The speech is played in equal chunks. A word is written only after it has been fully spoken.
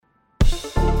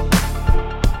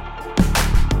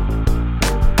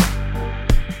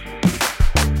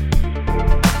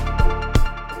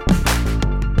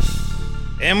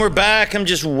And we're back. I'm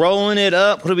just rolling it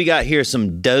up. What do we got here?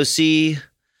 Some Dosey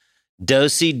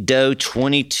Dough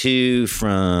 22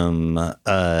 from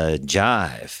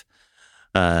Jive.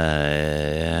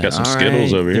 Got some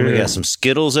Skittles over here. We got some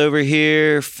Skittles over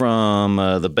here from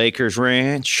the Baker's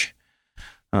Ranch.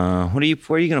 Where are you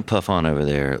going to puff on over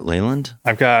there, Leyland?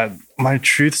 I've got my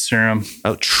Truth Serum.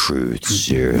 Oh, Truth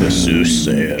Serum.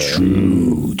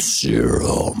 Truth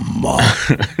Serum.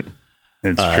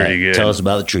 It's pretty good. Tell us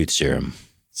about the Truth Serum.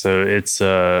 So it's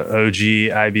OG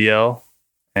IBL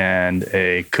and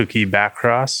a cookie back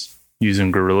cross using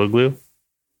Gorilla Glue.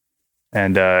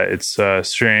 And it's a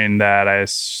strain that I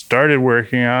started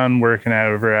working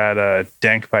over at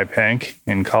Dank by Pank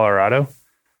in Colorado.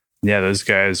 Yeah, those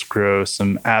guys grow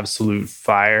some absolute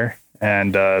fire.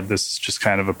 And this is just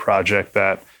kind of a project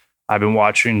that I've been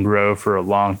watching grow for a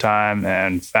long time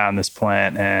and found this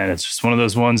plant. And it's just one of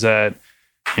those ones that,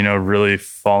 really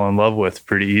fall in love with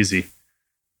pretty easy.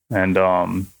 And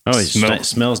it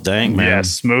smells dank, man. Yeah,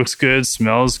 smokes good,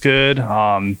 smells good.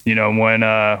 When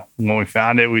we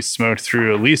found it, we smoked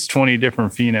through at least 20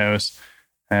 different phenos.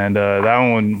 And that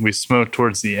one we smoked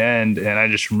towards the end, and I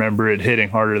just remember it hitting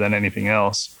harder than anything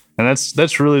else. And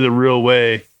that's really the real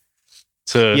way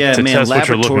to test what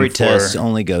you're looking for. Laboratory tests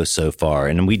only go so far.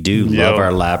 And we do love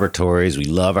our laboratories. We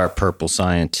love our Purple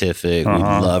Scientific. We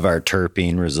love our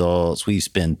terpene results. We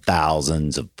spend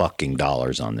thousands of fucking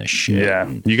dollars on this shit.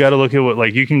 Yeah. You got to look at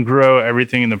what, you can grow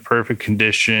everything in the perfect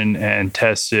condition and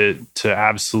test it to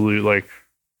absolute,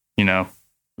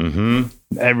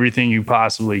 everything you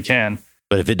possibly can.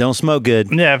 But if it don't smoke good.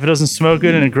 Yeah, if it doesn't smoke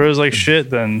good and it grows like shit,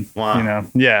 then,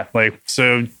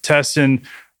 so testing.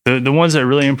 The ones that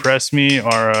really impress me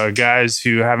are guys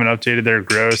who haven't updated their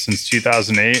grow since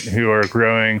 2008, who are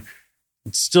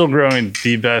still growing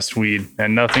the best weed,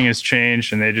 and nothing has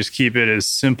changed, and they just keep it as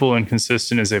simple and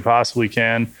consistent as they possibly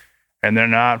can. And they're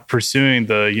not pursuing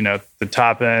the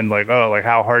top end,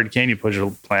 how hard can you push a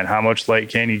plant? How much light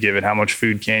can you give it? How much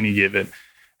food can you give it?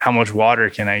 How much water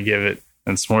can I give it?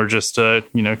 And it's more just,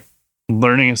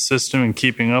 learning a system and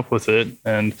keeping up with it.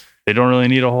 And they don't really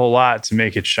need a whole lot to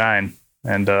make it shine.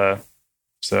 And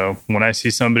so when I see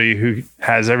somebody who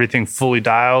has everything fully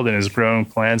dialed and is growing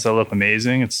plants that look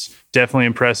amazing, it's definitely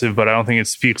impressive, but I don't think it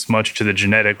speaks much to the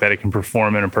genetic that it can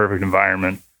perform in a perfect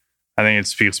environment. I think it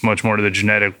speaks much more to the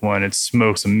genetic when it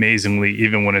smokes amazingly,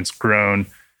 even when it's grown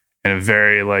in a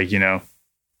very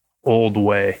old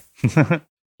way.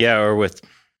 Yeah. Or with,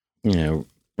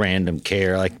 random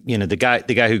care.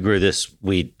 The guy who grew this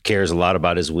weed cares a lot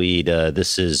about his weed.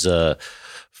 This is,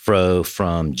 Fro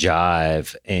from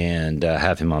Jive, and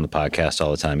have him on the podcast all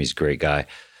the time. He's a great guy.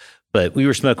 But we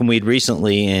were smoking weed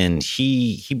recently, and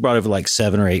he brought over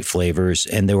 7 or 8 flavors,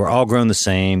 and they were all grown the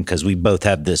same because we both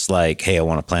have this hey, I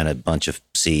want to plant a bunch of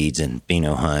seeds and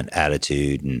pheno hunt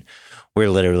attitude, and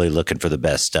we're literally looking for the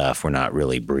best stuff. We're not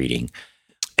really breeding.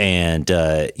 And,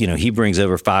 he brings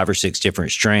over 5 or 6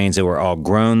 different strains that were all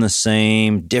grown the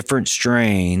same, different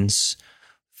strains,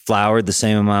 flowered the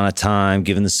same amount of time,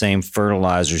 given the same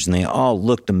fertilizers, and they all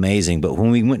looked amazing. But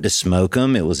when we went to smoke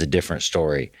them, it was a different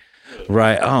story,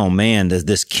 right? Oh man,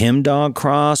 this Kim Dog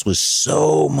cross was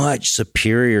so much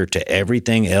superior to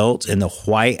everything else, and the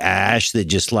white ash that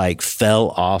just fell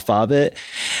off of it.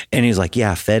 And he's like,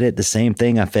 yeah, I fed it the same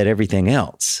thing I fed everything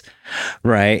else,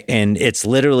 right? And it's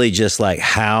literally just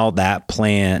how that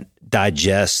plant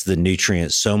digests the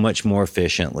nutrients so much more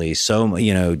efficiently. So,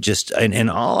 and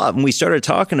all of them, we started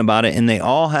talking about it, and they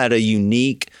all had a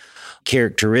unique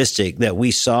characteristic that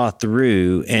we saw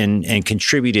through and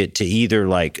contributed to either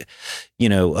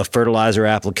a fertilizer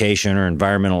application or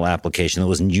environmental application that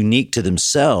was unique to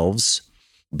themselves.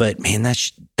 But man,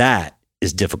 that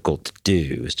is difficult to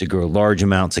do, is to grow large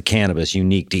amounts of cannabis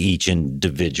unique to each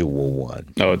individual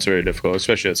one. Oh, it's very difficult,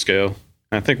 especially at scale.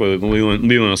 I think what Leland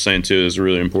was saying too is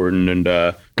really important, and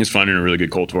is finding a really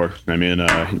good cultivar. I mean,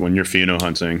 when you're pheno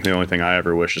hunting, the only thing I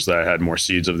ever wish is that I had more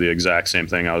seeds of the exact same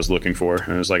thing I was looking for.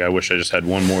 And it was I wish I just had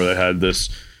one more that had this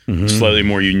slightly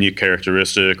more unique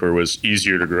characteristic or was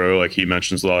easier to grow, like he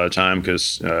mentions a lot of the time,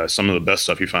 because some of the best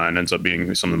stuff you find ends up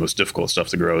being some of the most difficult stuff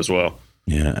to grow as well.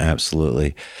 Yeah,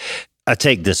 absolutely. I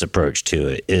take this approach to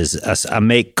it is I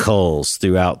make culls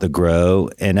throughout the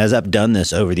grow. And as I've done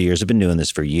this over the years, I've been doing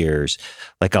this for years.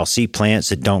 I'll see plants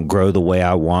that don't grow the way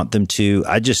I want them to.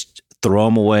 I just throw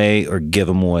them away or give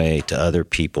them away to other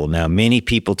people. Now, many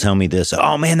people tell me this,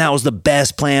 oh man, that was the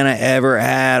best plant I ever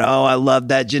had. Oh, I love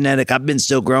that genetic. I've been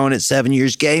still growing it 7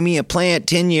 years. Gave me a plant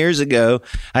 10 years ago.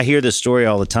 I hear this story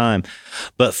all the time.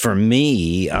 But for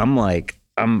me,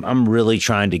 I'm really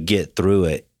trying to get through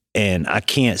it. And I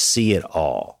can't see it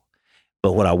all.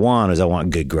 But what I want is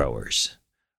good growers,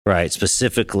 right?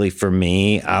 Specifically for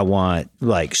me, I want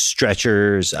like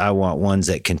stretchers. I want ones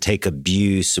that can take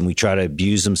abuse, and we try to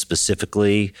abuse them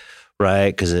specifically,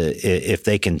 right? Because if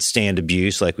they can stand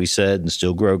abuse, like we said, and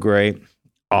still grow great,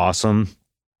 awesome.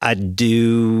 I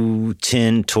do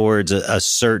tend towards a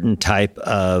certain type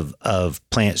of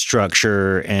plant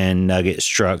structure and nugget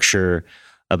structure,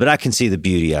 but I can see the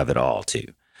beauty of it all too.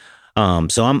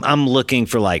 So I'm looking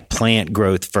for like plant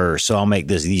growth first. So I'll make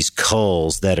these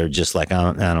culls that are just like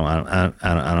I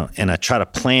don't, and I try to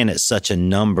plant at such a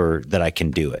number that I can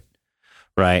do it,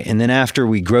 right? And then after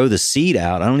we grow the seed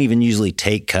out, I don't even usually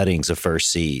take cuttings of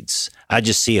first seeds. I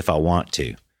just see if I want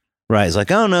to. Right. It's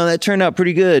like, oh no, that turned out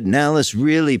pretty good. Now let's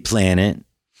really plan it.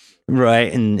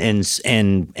 Right.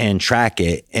 And track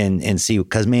it and see,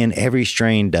 because man, every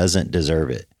strain doesn't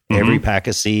deserve it. Mm-hmm. Every pack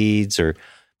of seeds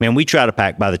we try to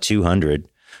pack by the 200,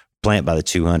 plant by the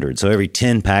 200. So every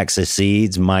 10 packs of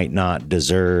seeds might not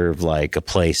deserve like a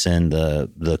place in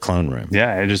the clone room.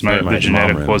 Yeah. It just might, the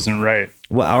genetic wasn't right.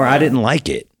 Well, or I didn't like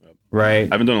it. Right.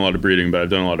 I haven't done a lot of breeding, but I've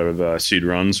done a lot of seed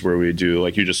runs where we do,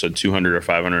 like you just said, 200 or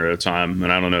 500 at a time.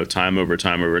 And I don't know, time over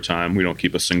time, we don't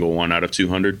keep a single one out of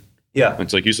 200. Yeah.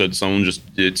 It's like you said,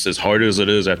 it's as hard as it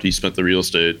is after you spent the real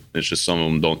estate. It's just some of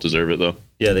them don't deserve it though.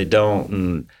 Yeah, they don't.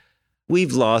 And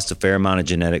we've lost a fair amount of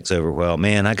genetics over. Well,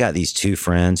 man, I got these two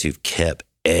friends who've kept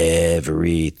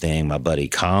everything. My buddy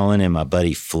Colin and my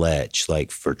buddy Fletch,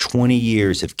 like for 20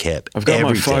 years have kept I've got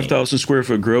everything. My 5,000 square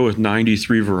foot grow with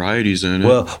 93 varieties in it.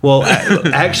 Well,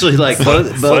 actually, like Fletch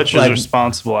is like,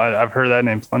 responsible. I've heard that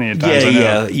name plenty of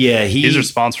times. Yeah. He's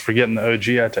responsible for getting the OG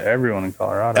out to everyone in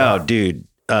Colorado. Oh, dude.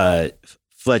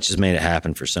 Fletch has made it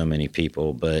happen for so many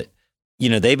people, but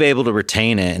they've been able to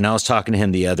retain it. And I was talking to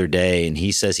him the other day, and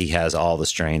he says he has all the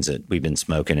strains that we've been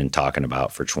smoking and talking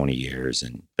about for 20 years.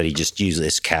 But he just usually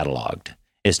it's cataloged.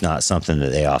 It's not something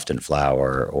that they often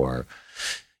flower or,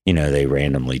 they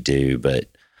randomly do. But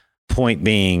point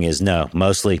being is no,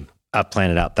 mostly I've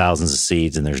planted out thousands of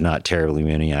seeds and there's not terribly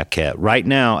many I kept. Right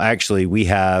now, actually, we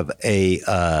have a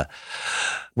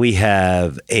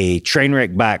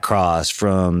Trainwreck back cross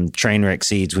from Trainwreck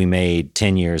seeds we made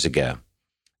 10 years ago.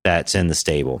 That's in the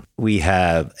stable. We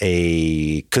have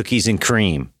a cookies and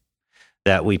cream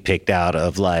that we picked out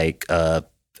of like a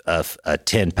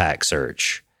 10-pack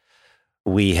search.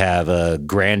 We have a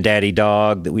granddaddy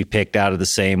dog that we picked out of the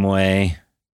same way.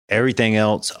 Everything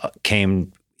else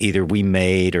came either we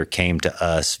made or came to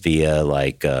us via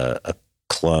like a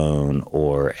clone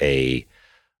or a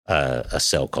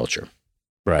cell culture,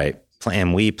 right?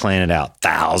 And we planted out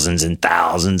thousands and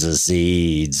thousands of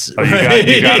seeds. Oh,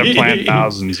 you got to plant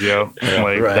thousands, yo.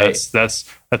 Like right. That's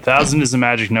 1,000 is the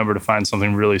magic number to find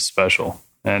something really special.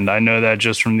 And I know that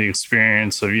just from the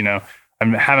experience of, I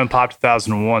haven't popped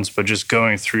 1,000 once, but just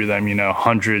going through them,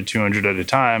 100, 200 at a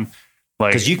time.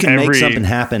 Like, because you can make something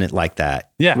happen like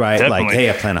that. Yeah, right. Definitely. Like, hey,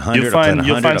 I plant 100, I plant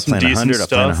 100, I plant 100, I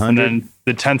plant 100. And then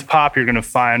the 10th pop, you're going to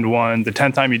find one. The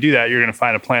 10th time you do that, you're going to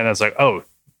find a plant that's like, oh,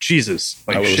 Jesus,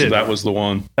 like that was the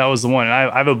one. That was the one. And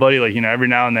I have a buddy, like, every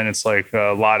now and then it's like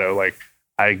lotto. Like,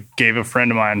 I gave a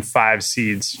friend of mine 5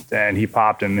 seeds and he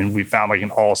popped them and we found like an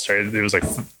all-star. It was like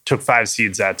took 5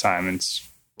 seeds that time. And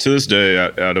to this day,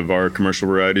 out of our commercial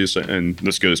varieties, and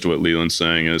this goes to what Leland's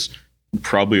saying, is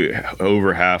probably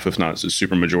over half, if not a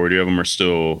super majority of them, are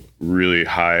still really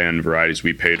high-end varieties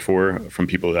we paid for from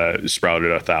people that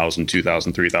sprouted 1,000,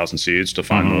 2,000, 3,000 seeds to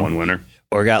find the one winner.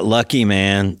 Or got lucky,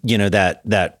 man.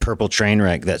 That purple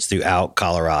Trainwreck that's throughout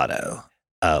Colorado.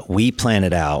 We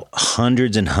planted out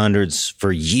hundreds and hundreds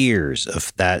for years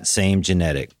of that same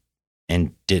genetic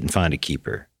and didn't find a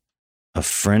keeper. A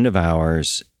friend of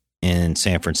ours in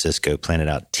San Francisco planted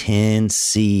out 10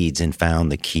 seeds and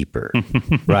found the keeper,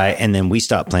 right? And then we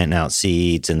stopped planting out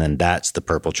seeds, and then that's the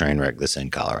purple Trainwreck that's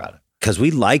in Colorado. Because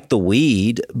we like the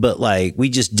weed, but like we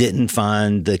just didn't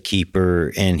find the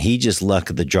keeper, and he just luck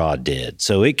of the draw did.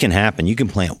 So it can happen. You can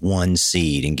plant one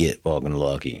seed and get fucking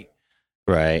lucky,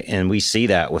 right? And we see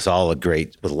that with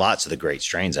lots of the great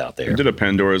strains out there. We did a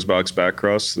Pandora's box back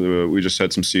cross. We just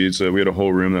had some seeds. We had a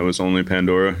whole room that was only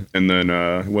Pandora, and then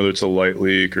whether it's a light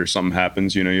leak or something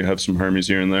happens, you have some Hermes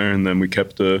here and there, and then we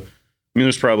kept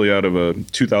there's probably out of a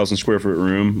 2,000 square foot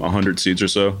room, 100 seeds or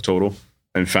so total.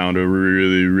 And found a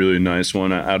really, really nice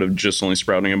one out of just only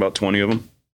sprouting about 20 of them.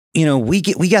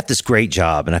 We got this great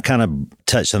job, and I kind of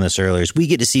touched on this earlier, is we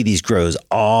get to see these grows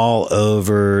all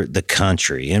over the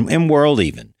country and world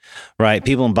even, right?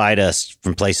 People invite us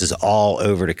from places all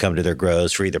over to come to their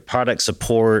grows for either product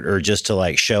support or just to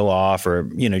like show off or,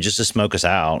 just to smoke us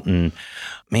out. And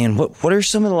man, what are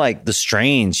some of the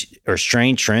strange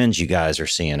trends you guys are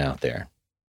seeing out there?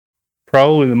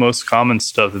 probably the most common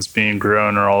stuff that's being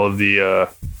grown are all of the,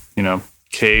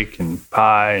 cake and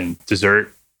pie and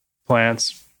dessert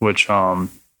plants, which I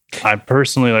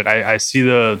personally like. I see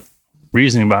the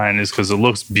reasoning behind it is because it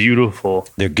looks beautiful.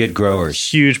 They're good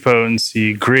growers. Huge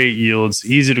potency, great yields,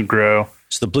 easy to grow.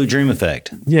 It's the Blue Dream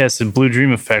effect. Yeah, it's the Blue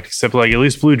Dream effect, except like at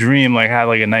least Blue Dream like had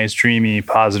like a nice dreamy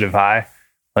positive high.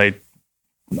 Like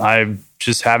I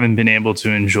just haven't been able to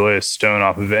enjoy a stone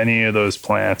off of any of those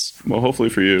plants. Well, hopefully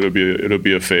for you, it'll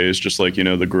be a phase, just like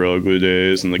the Gorilla Glue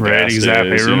days and the gas exactly.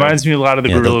 days. It reminds me a lot of the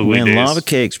Gorilla Glue days. Lava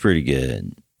cake's pretty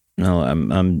good. No,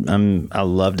 I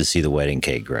love to see the wedding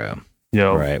cake grow.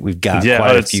 Yo, right. We've got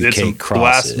quite a few cake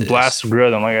crosses. Blast to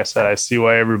grow them. Like I said, I see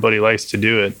why everybody likes to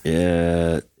do it.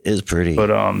 Yeah, it's pretty. But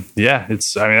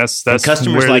that's and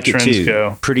customers where like the it trends too.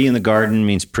 go. Pretty in the garden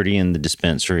means pretty in the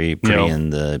dispensary. Pretty in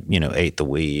the ate the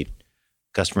weed.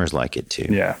 Customers like it too.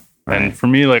 Yeah, right? And for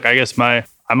me, like I guess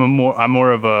I'm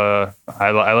more of a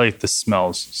I like the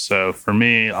smells. So for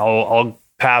me, I'll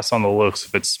pass on the looks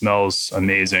if it smells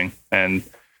amazing and.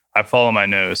 I follow my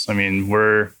nose. I mean,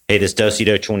 this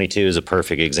Dosido 22 is a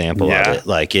perfect example of it.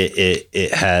 Like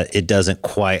it doesn't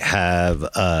quite have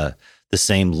the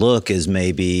same look as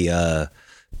maybe what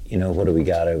do we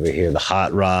got over here? The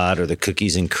hot rod or the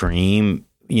cookies and cream.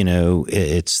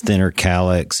 It's thinner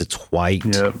calyx. It's white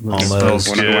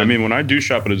almost. When I do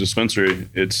shop at a dispensary,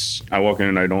 I walk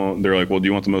in and they're like, well, do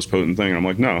you want the most potent thing? And I'm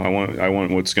like, no, I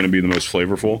want what's going to be the most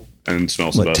flavorful and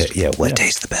smells the best. What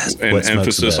tastes the best? And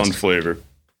emphasis on flavor.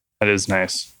 That is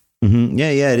nice. Mm-hmm.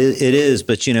 Yeah, it is.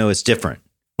 But it's different,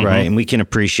 right? And we can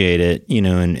appreciate it,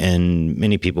 and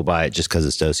many people buy it just because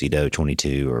it's Dosido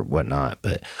 22 or whatnot.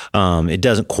 But it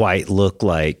doesn't quite look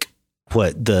like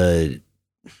what the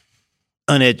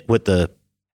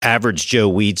average Joe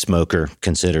weed smoker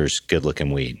considers good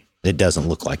looking weed. It doesn't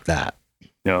look like that.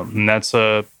 Yeah, and that's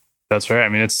right. I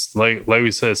mean, it's like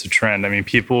we said, it's a trend. I mean,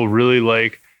 people really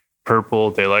like purple.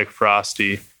 They like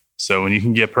frosty. So when you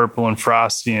can get purple and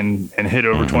frosty and hit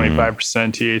over 25%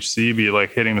 THC, be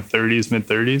like hitting the 30s, mid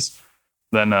 30s,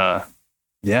 then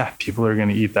people are going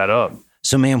to eat that up.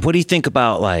 So man, what do you think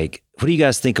about what do you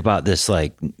guys think about this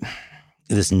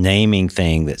this naming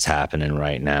thing that's happening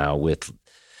right now with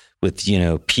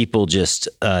people just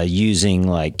using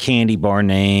like candy bar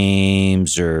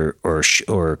names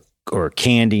or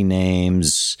candy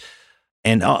names?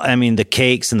 And I mean, the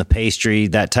cakes and the pastry,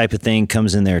 that type of thing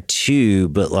comes in there too.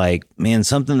 But like, man,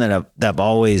 something that I've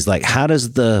always like, how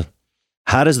does the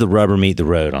rubber meet the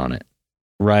road on it?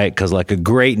 Right. Cause like a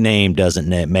great name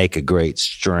doesn't make a great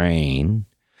strain.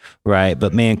 Right.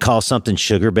 But man, call something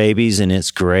Sugar Babies and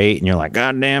it's great. And you're like,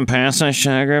 goddamn, pass the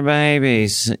Sugar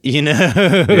Babies, Yeah.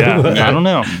 I don't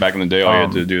know. Back in the day, all you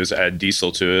had to do is add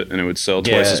diesel to it and it would sell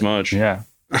twice as much. Yeah.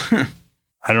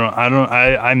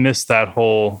 I missed that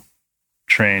whole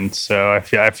train, so I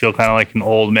feel kind of like an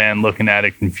old man looking at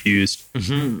it confused.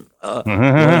 What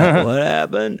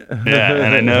happened? Yeah,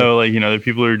 and I know the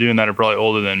people who are doing that are probably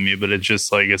older than me, but it's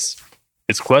just like it's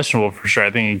questionable for sure.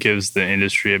 I think it gives the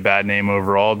industry a bad name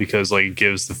overall because like it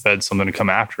gives the feds something to come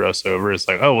after us over. It's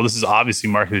like, oh well, this is obviously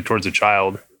marketed towards a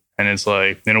child, and it's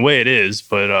like in a way it is,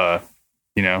 but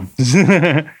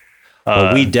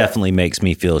Well, weed definitely makes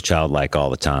me feel childlike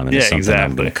all the time, and it's something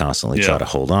I'm going to constantly try to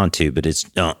hold on to. But it's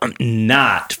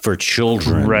not for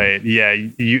children, right? Yeah,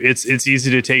 it's easy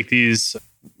to take these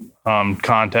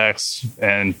contexts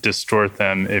and distort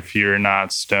them if you're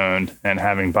not stoned and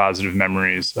having positive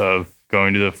memories of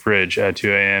going to the fridge at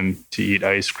 2 a.m. to eat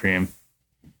ice cream.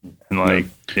 And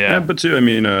but too, I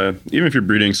mean, even if you're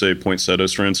breeding, say,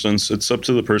 poinsettias, for instance, it's up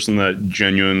to the person that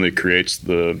genuinely creates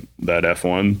that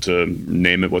F1 to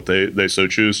name it what they so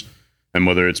choose, and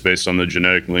whether it's based on the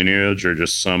genetic lineage or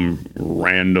just some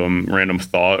random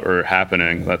thought or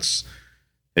happening.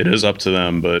 It is up to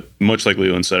them. But much like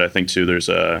Leland said, I think too,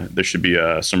 there should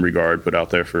be some regard put out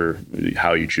there for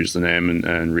how you choose the name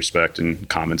and respect and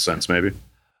common sense, maybe.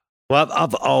 Well,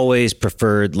 I've always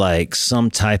preferred like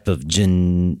some type of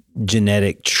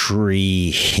genetic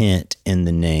tree hint in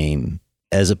the name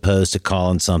as opposed to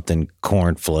calling something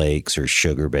cornflakes or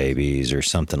Sugar Babies or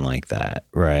something like that,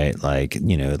 right? Like,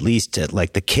 at least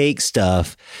like the cake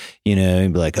stuff, you'd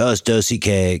be like, oh, it's Dosey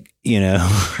cake,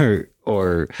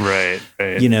 or right.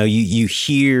 You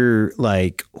hear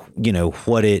like,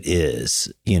 what it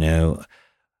is,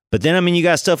 But then, I mean, you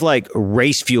got stuff like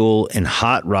Race Fuel and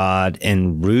Hot Rod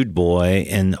and Rude Boy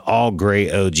and all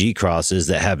great OG crosses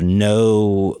that have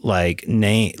no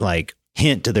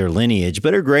hint to their lineage,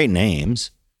 but are great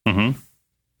names. Mm-hmm.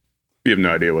 You have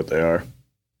no idea what they are.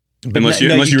 Unless you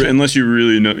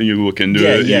really know, you look into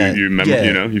it, you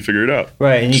remember, you figure it out.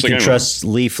 Right. And just you can trust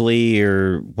Leafly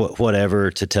or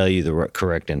whatever to tell you the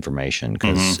correct information,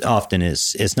 because often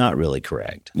it's not really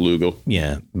correct. Legal.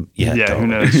 Yeah. Who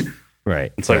knows?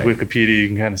 Right. It's like Wikipedia. You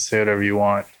can kind of say whatever you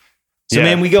want. So,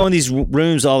 man, we go in these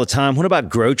rooms all the time. What about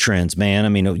grow trends, man? I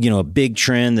mean, a big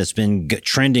trend that's been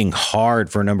trending hard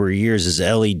for a number of years is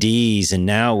LEDs. And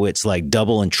now it's like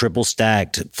double and triple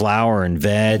stacked flower and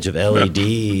veg of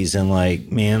LEDs. And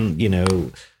like, man,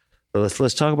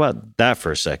 let's talk about that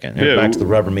for a second. Back to the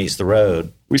rubber meets the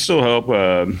road. We still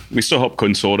help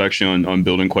consult actually on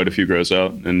building quite a few grows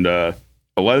out. And a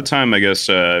lot of the time, I guess,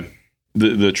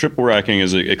 the triple racking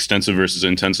is extensive versus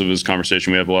intensive is a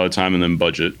conversation we have a lot of time, and then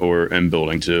budget and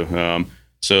building too.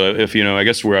 So if, I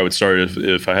guess where I would start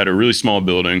if I had a really small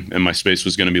building and my space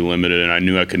was going to be limited and I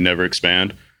knew I could never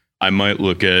expand, I might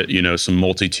look at, some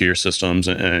multi-tier systems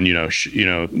and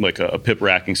like a pip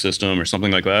racking system or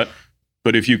something like that.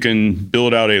 But if you can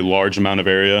build out a large amount of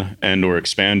area and or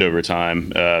expand over time,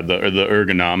 the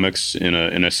ergonomics in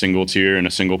a single tier, in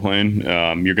a single plane,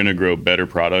 you're going to grow better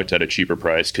product at a cheaper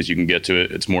price because you can get to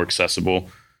it. It's more accessible.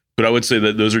 But I would say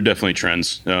that those are definitely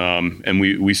trends, and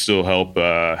we still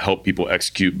help people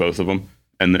execute both of them.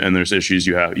 And there's issues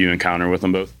you encounter with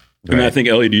them both. Right. And I think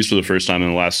LEDs for the first time in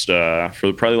the last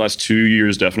probably the last 2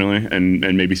 years definitely, and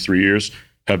maybe 3 years,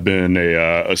 have been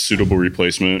a suitable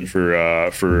replacement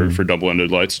for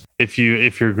double-ended lights. If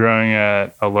you're growing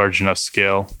at a large enough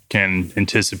scale, can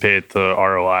anticipate the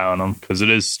ROI on them, because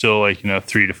it is still like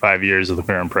 3 to 5 years of the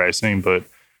current pricing, but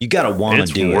you gotta want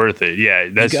to do it. It's worth it. Yeah,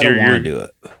 that's you gotta want to do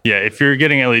it. Yeah, if you're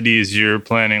getting LEDs, you're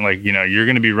planning you're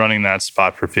going to be running that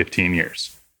spot for 15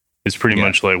 years. It's pretty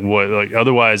much like what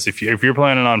otherwise if you're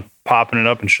planning on popping it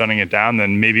up and shutting it down,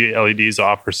 then maybe LEDs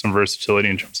offer some versatility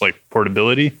in terms of like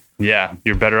portability. Yeah,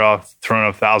 you're better off throwing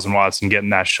up 1,000 watts and getting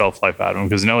that shelf life out of them,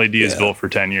 because an LED is built for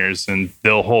 10 years and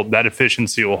they'll hold that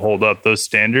efficiency will hold up. Those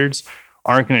standards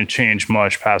aren't going to change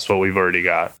much past what we've already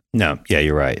got. No, yeah,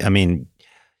 you're right. I mean,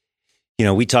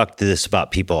 we talk to this about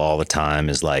people all the time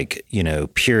is like,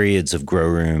 periods of grow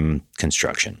room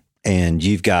construction. And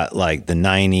you've got like the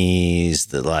 90s,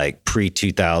 the like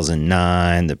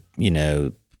pre-2009, the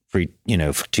pre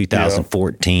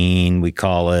 2014 we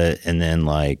call it, and then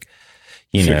like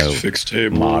fixed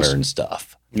tables, modern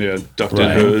stuff. Yeah,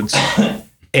 ducted hoods.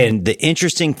 And the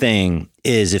interesting thing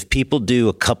is if people do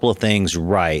a couple of things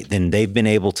right, then they've been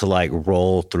able to like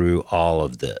roll through all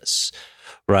of this,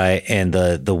 right? And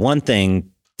the one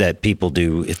thing that people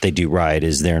do, if they do right,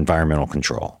 is their environmental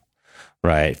control.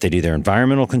 Right. If they do their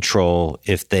environmental control,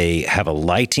 if they have a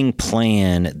lighting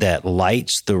plan that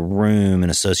lights the room and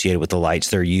associated with the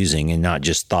lights they're using and not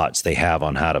just thoughts they have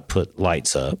on how to put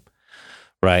lights up,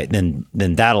 right, then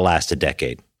that'll last a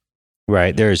decade.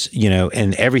 Right. There's,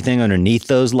 and everything underneath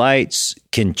those lights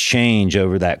can change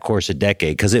over that course of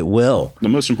decade, because it will. The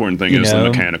most important thing is the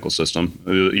mechanical system.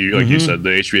 You said, the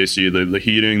HVAC, the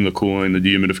heating, the cooling, the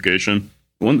dehumidification.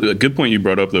 A good point you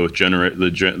brought up, though, with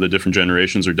the different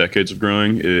generations or decades of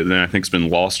growing, that I think has been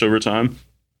lost over time,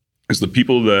 is the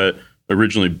people that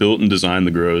originally built and designed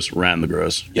the grows ran the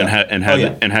grows and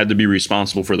had to be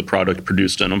responsible for the product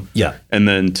produced in them. Yeah. And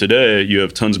then today you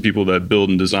have tons of people that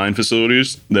build and design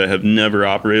facilities that have never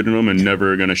operated them and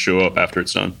never are going to show up after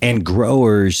it's done. And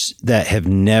growers that have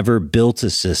never built a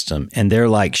system, and they're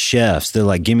like chefs. They're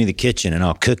like, give me the kitchen and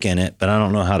I'll cook in it, but I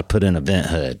don't know how to put in a vent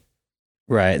hood.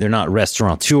 Right. They're not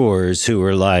restaurateurs who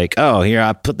are like, oh, here,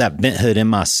 I put that vent hood in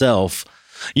myself,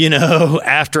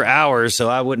 after hours, so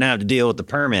I wouldn't have to deal with the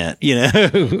permit, Yeah.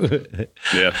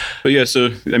 But yeah,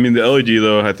 so, I mean, the LED,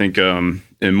 though, I think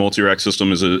in multi-rack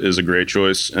system is a great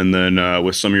choice. And then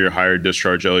with some of your higher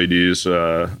discharge LEDs,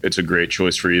 it's a great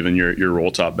choice for even your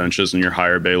roll top benches and your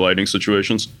higher bay lighting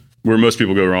situations. Where most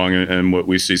people go wrong, and what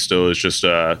we see still is just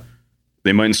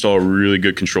they might install a really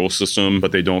good control system,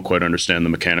 but they don't quite understand the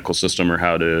mechanical system or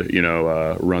how to,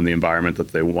 run the environment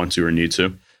that they want to or need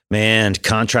to. Man,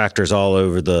 contractors all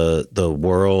over the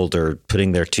world are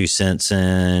putting their 2 cents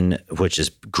in, which is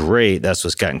great. That's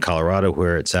what's got in Colorado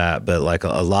where it's at. But like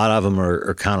a lot of them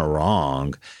are kind of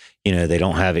wrong. They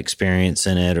don't have experience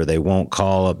in it, or they won't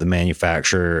call up the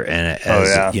manufacturer. And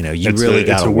you really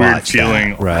got to watch it's a weird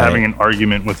feeling, right? Having an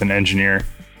argument with an engineer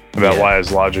about why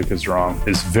his logic is wrong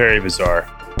is very bizarre.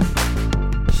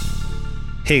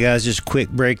 Hey guys, just a quick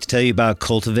break to tell you about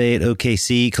Cultivate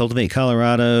OKC, Cultivate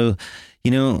Colorado.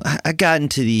 I got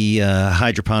into the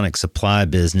hydroponic supply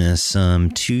business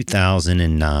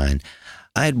 2009.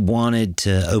 I had wanted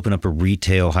to open up a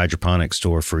retail hydroponic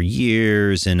store for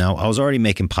years, and I was already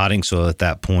making potting soil at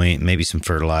that point, maybe some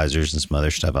fertilizers and some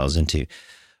other stuff I was into.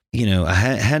 I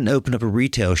hadn't opened up a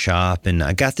retail shop, and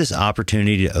I got this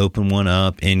opportunity to open one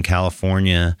up in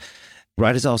California.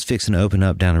 Right as I was fixing to open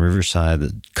up down in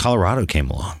Riverside, Colorado came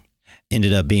along.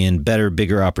 Ended up being better,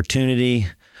 bigger opportunity.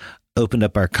 Opened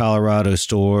up our Colorado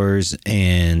stores,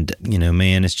 and,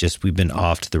 man, it's just, we've been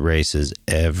off to the races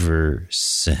ever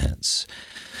since.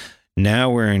 Now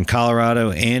we're in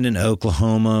Colorado and in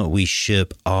Oklahoma. We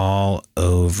ship all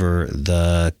over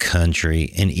the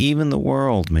country and even the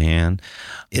world, man.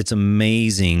 It's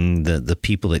amazing the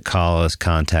people that call us,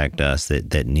 contact us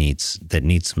that needs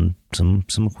some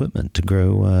equipment to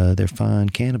grow their fine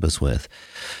cannabis with.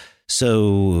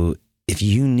 So if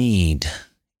you need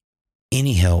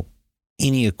any help,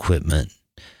 any equipment,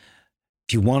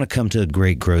 if you want to come to a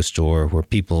great grow store where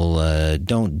people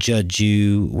don't judge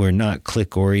you, we're not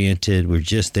click oriented, we're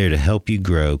just there to help you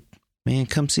grow, man,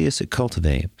 come see us at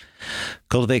Cultivate.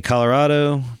 Cultivate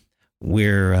Colorado.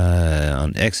 We're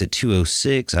on exit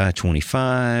 206,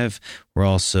 I-25. We're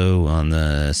also on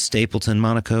the Stapleton,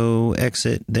 Monaco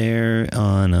exit there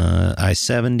on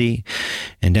I-70.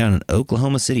 And down in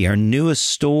Oklahoma City, our newest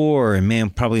store, and man,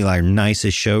 probably our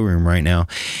nicest showroom right now,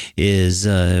 is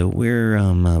we're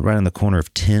right on the corner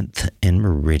of 10th and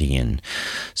Meridian.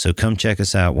 So come check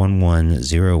us out,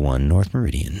 1101 North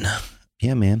Meridian.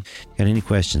 Yeah, man. Got any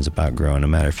questions about growing, no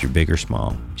matter if you're big or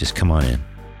small, just come on in.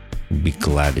 We'd be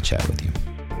glad to chat with you.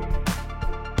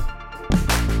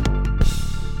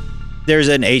 There's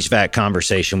an HVAC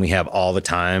conversation we have all the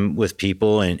time with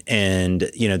people, and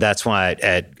that's why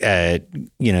at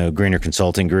Greener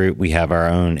Consulting Group we have our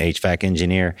own HVAC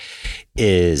engineer.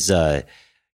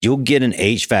 You'll get an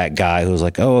HVAC guy who's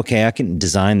like, oh, okay, I can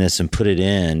design this and put it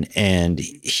in, and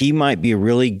he might be a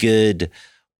really good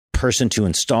person to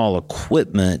install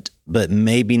equipment, but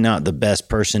maybe not the best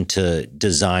person to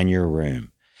design your room.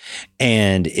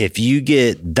 And if you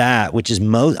get that, which is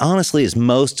honestly is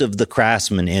most of the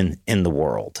craftsmen in the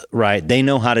world, right? They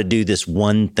know how to do this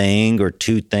one thing or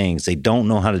two things. They don't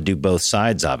know how to do both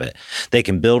sides of it. They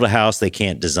can build a house, they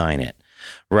can't design it,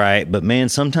 right? But man,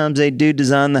 sometimes they do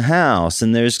design the house,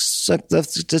 and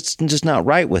that's just not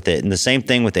right with it. And the same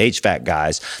thing with HVAC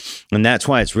guys. And that's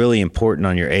why it's really important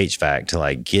on your HVAC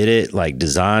to get it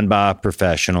designed by a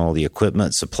professional, the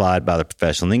equipment supplied by the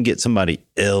professional, and then get somebody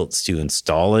else to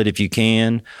install it if you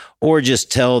can, or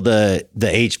just tell the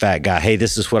HVAC guy, hey,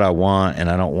 this is what I want, and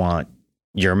I don't want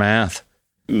your math.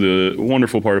 The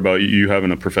wonderful part about you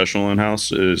having a professional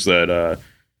in-house is that,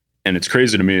 and it's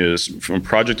crazy to me, is from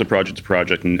project to project to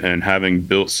project, and having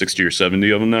built 60 or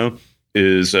 70 of them now,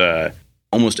 is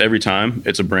almost every time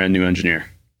it's a brand new engineer.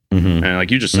 Mm-hmm. And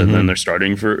like you just said, then they're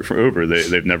starting for over.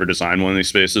 They've never designed one of these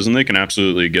spaces, and they can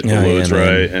absolutely get the loads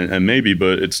right, and maybe,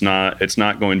 but it's not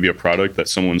going to be a product that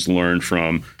someone's learned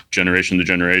from generation to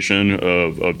generation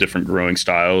of different growing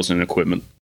styles and equipment.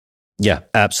 Yeah,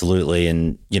 absolutely.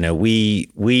 And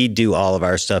we do all of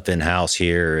our stuff in house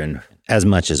here, and as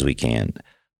much as we can.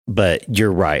 But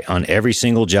you're right. On every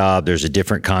single job, there's a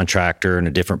different contractor and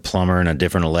a different plumber and a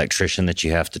different electrician that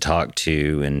you have to talk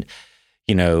to. And,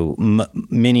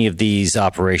 many of these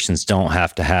operations don't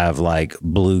have to have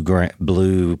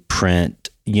blueprint,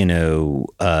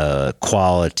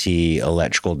 quality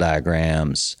electrical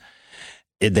diagrams.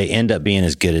 They end up being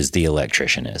as good as the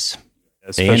electrician is.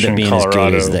 Especially they end up being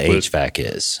Colorado, as good as the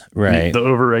HVAC is. Right. The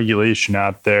overregulation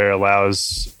out there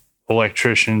allows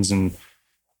electricians and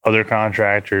other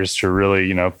contractors to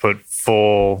really, put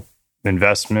full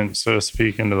investment, so to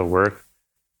speak, into the work.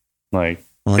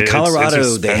 Well, in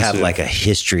Colorado, they have a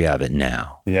history of it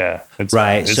now. Yeah.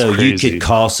 Right. So crazy. You could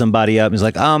call somebody up and it's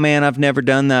like, oh man, I've never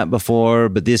done that before,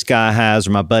 but this guy has, or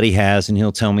my buddy has, and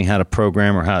he'll tell me how to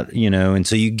program or how, and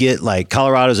so you get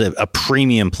Colorado's a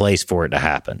premium place for it to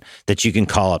happen, that you can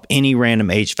call up any random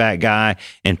HVAC guy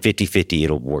and 50-50,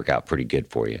 it'll work out pretty good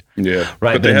for you. Yeah.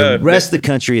 Right. But the rest of the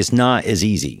country is not as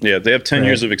easy. Yeah. They have 10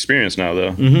 years of experience now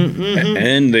though. Mm-hmm, mm-hmm.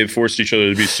 And they've forced each other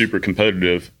to be super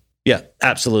competitive. Yeah,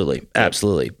 absolutely.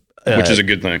 Absolutely. Which is a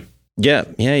good thing. Yeah,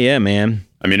 man.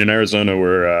 I mean, in Arizona,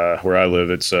 where I live,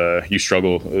 it's you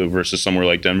struggle versus somewhere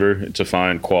like Denver to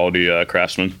find quality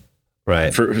craftsmen,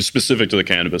 right? For specific to the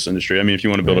cannabis industry. I mean, if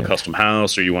you want to build a custom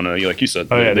house, or you want to, like you said,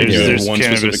 there's one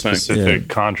specific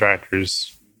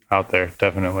contractors out there,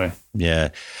 definitely. Yeah,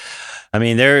 I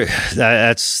mean,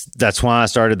 that's why I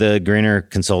started the Greener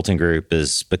Consulting Group,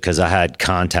 is because I had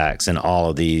contacts in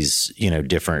all of these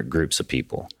different groups of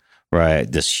people.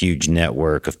 Right. This huge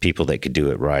network of people that could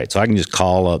do it right. So I can just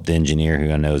call up the engineer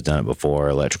who I know has done it before,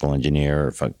 electrical engineer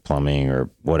or plumbing or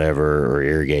whatever, or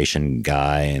irrigation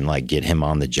guy, and get him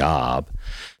on the job.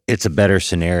 it's a better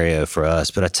scenario for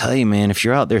us. But I tell you, man, if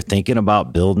you're out there thinking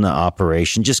about building an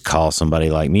operation, just call somebody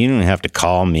like me. You don't have to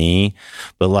call me,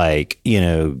 but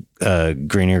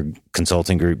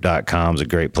greenerconsultinggroup.com is a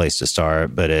great place to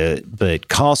start. But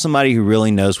call somebody who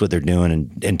really knows what they're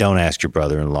doing, and don't ask your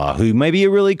brother-in-law, who may be a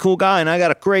really cool guy. And I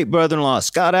got a great brother-in-law,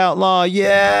 Scott Outlaw.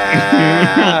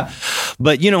 Yeah.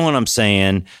 But you know what I'm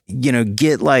saying?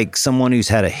 Get like someone who's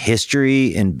had a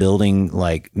history in building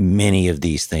like many of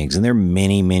these things. And there are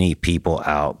many, many people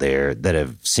out there that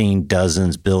have seen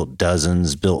dozens, built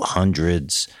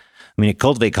hundreds. I mean, at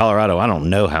Cultivate Colorado, I don't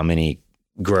know how many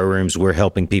grow rooms we're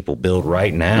helping people build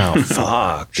right now.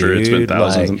 Fuck, sure, dude. It's been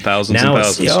thousands and thousands and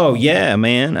thousands. Oh yeah,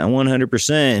 man, 100%.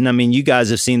 And I mean, you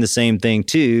guys have seen the same thing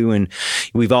too. And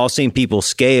we've all seen people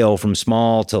scale from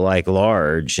small to like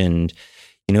large. And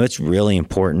it's really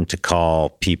important to call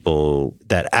people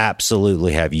that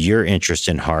absolutely have your interest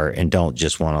in heart and don't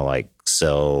just want to like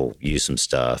sell you some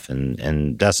stuff.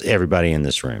 And that's everybody in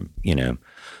this room. Yeah.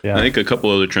 I think a couple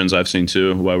other trends I've seen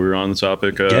too while we were on the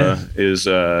topic is.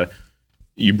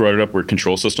 You brought it up where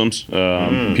control systems.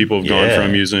 People have gone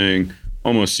from using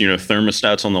almost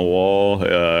thermostats on the wall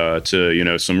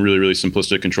to some really, really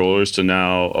simplistic controllers to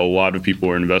now a lot of people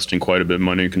are investing quite a bit of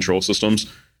money in control systems,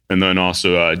 and then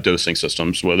also dosing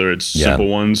systems, whether it's simple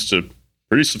ones to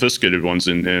pretty sophisticated ones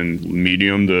in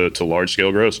medium to large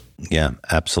scale grows. Yeah,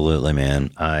 absolutely, man.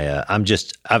 I've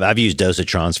used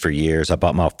dosatrons for years. I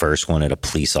bought my first one at a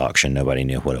police auction. Nobody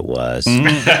knew what it was. Right,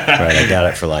 I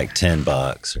got it for like $10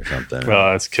 or something.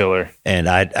 Oh, that's killer. And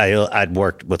I'd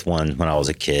worked with one when I was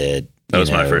a kid. That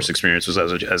was my first experience. Was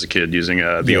as a kid using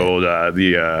the old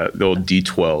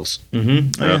D12s.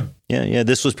 Mm-hmm. Yeah.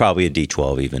 This was probably a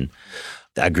D12 even.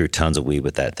 I grew tons of weed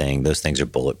with that thing. Those things are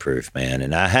bulletproof, man.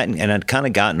 And I'd kind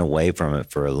of gotten away from it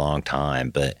for a long time,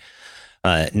 but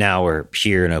now we're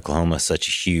here in Oklahoma, such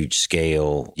a huge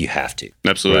scale. You have to.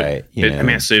 Absolutely. Right?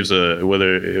 It saves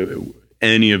whether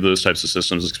any of those types of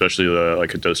systems, especially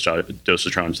like a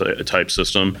dosatron type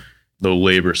system, the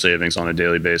labor savings on a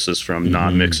daily basis from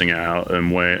not mixing it out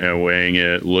and weighing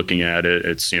it, looking at it.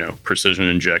 It's, precision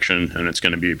injection, and it's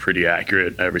going to be pretty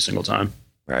accurate every single time.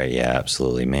 Right. Yeah,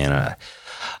 absolutely, man.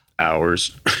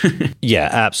 Hours. Yeah,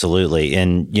 absolutely.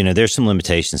 And, there's some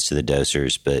limitations to the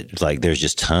dosers, but like there's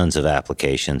just tons of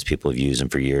applications. People have used them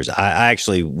for years. I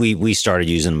actually, we started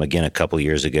using them again a couple of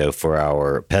years ago for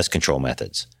our pest control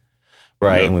methods.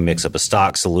 Right. Yep. And we mix up a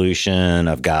stock solution.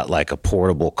 I've got like a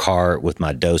portable cart with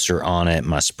my doser on it,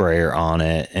 my sprayer on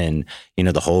it. And,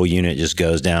 the whole unit just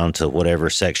goes down to whatever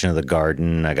section of the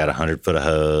garden. I got 100 foot of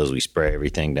hose. We spray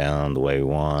everything down the way we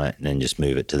want and then just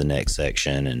move it to the next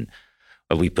section. And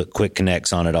we put quick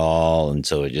connects on it all. And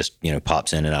so it just,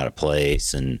 pops in and out of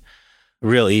place and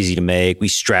real easy to make. We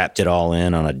strapped it all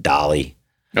in on a dolly.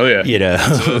 Oh yeah.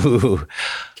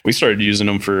 We started using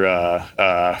them for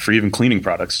even cleaning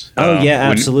products. Oh yeah,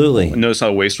 absolutely. Notice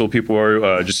how wasteful people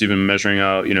are. Just even measuring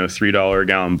out, $3 a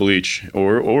gallon bleach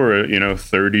or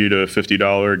 $30 to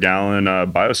 $50 a gallon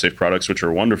biosafe products, which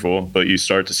are wonderful. But you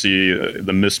start to see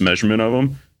the mismeasurement of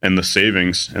them and the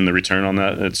savings and the return on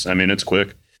that. It's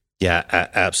quick. Yeah,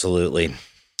 absolutely.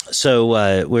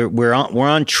 So we're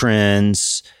on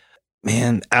trends,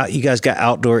 man. You guys got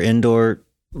outdoor, indoor,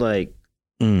 like.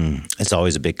 It's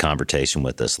always a big conversation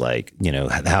with us, like,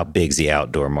 how big's the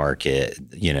outdoor market,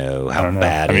 how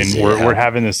bad is it? We're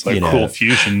having this cool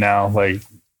fusion now. Like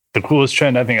the coolest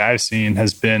trend I think I've seen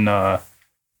has been the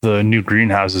new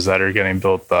greenhouses that are getting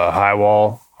built, the high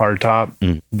wall, hard top.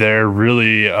 They're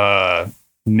really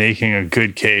making a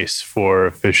good case for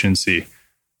efficiency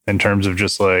in terms of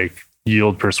just like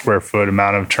yield per square foot,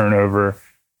 amount of turnover,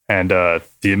 and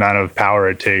the amount of power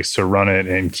it takes to run it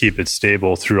and keep it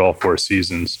stable through all 4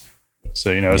 seasons.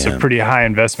 So, it's a pretty high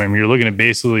investment. I mean, you're looking at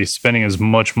basically spending as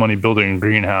much money building a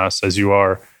greenhouse as you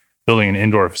are building an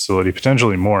indoor facility,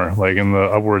 potentially more, like in the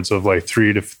upwards of like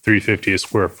 $300 to $350 a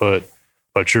square foot.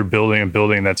 But you're building a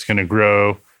building that's going to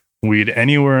grow weed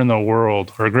anywhere in the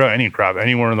world, or grow any crop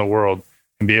anywhere in the world,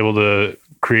 and be able to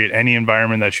create any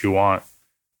environment that you want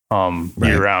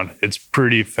year round. It's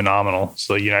pretty phenomenal.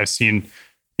 So, I've seen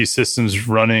these systems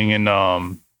running in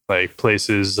like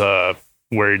places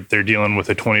where they're dealing with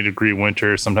a 20-degree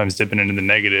winter, sometimes dipping into the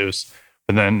negatives,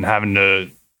 but then having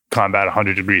to combat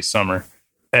 100-degree summer.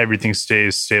 Everything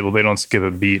stays stable. They don't skip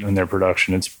a beat in their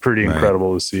production. It's pretty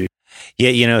incredible to see.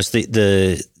 Yeah, it's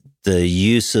the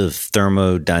use of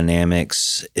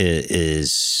thermodynamics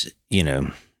is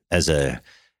as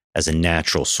a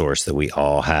natural source that we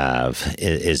all have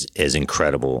is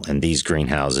incredible, and these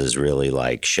greenhouses really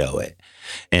like show it.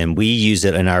 And we use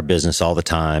it in our business all the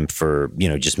time for,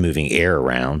 just moving air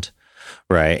around,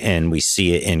 right? And we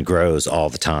see it in grows all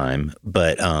the time.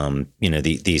 But,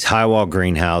 these high wall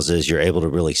greenhouses, you're able to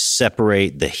really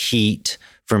separate the heat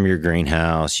from your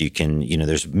greenhouse. You can,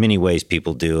 there's many ways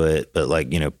people do it, but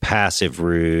passive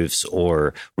roofs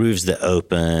or roofs that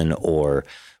open or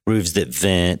roofs that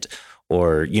vent,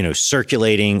 or,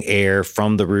 circulating air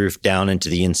from the roof down into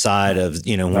the inside of,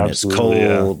 when it's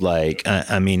cold.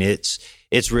 Yeah.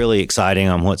 It's really exciting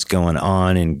on what's going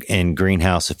on in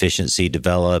greenhouse efficiency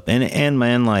develop and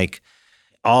man,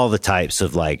 all the types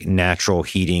of natural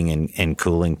heating and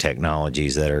cooling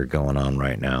technologies that are going on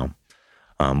right now.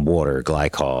 Water,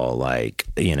 glycol,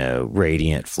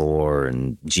 radiant floor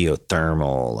and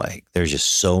geothermal. There's just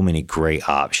so many great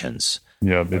options.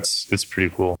 Yeah, it's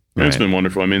pretty cool. Right. It's been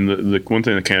wonderful. I mean, the one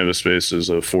thing the cannabis space is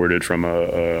afforded from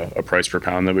a price per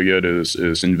pound that we get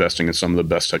is investing in some of the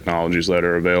best technologies that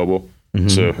are available. Mm-hmm.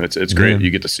 So it's great. Yeah.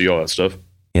 You get to see all that stuff.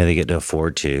 Yeah, they get to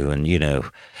afford to. And,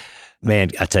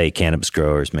 man, I tell you, cannabis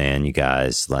growers, man, you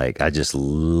guys, I just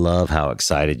love how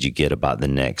excited you get about the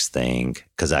next thing,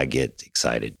 because I get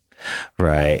excited.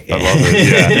 Right. I love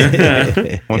it.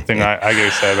 Yeah. One thing I get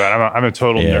excited about, I'm a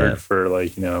total nerd for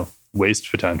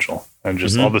waste potential and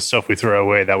just all the stuff we throw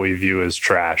away that we view as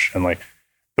trash, and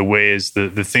the ways,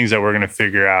 the things that we're going to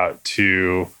figure out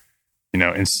to,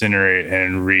 incinerate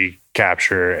and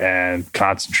recapture and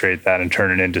concentrate that and turn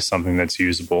it into something that's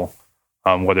usable.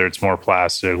 Whether it's more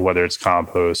plastic, whether it's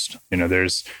compost,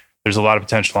 there's a lot of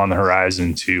potential on the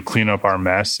horizon to clean up our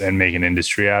mess and make an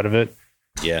industry out of it.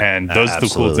 Yeah. And those are the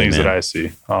cool things that I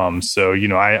see. So,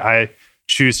 I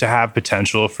choose to have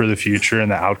potential for the future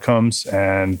and the outcomes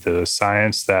and the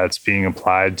science that's being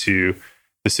applied to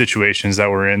the situations that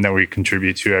we're in, that we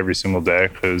contribute to every single day.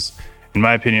 Because in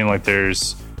my opinion,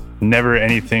 there's never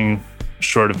anything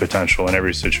short of potential in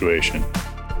every situation.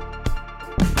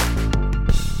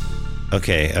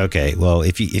 Okay. Well,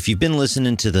 if you've been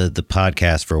listening to the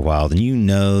podcast for a while, then you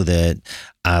know that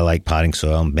I like potting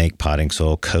soil, make potting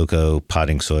soil, cocoa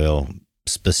potting soil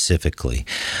specifically.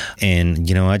 And,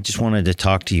 I just wanted to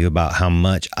talk to you about how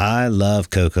much I love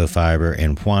cocoa fiber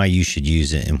and why you should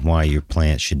use it and why your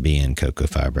plants should be in cocoa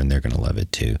fiber, and they're going to love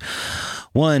it too.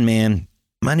 One, man,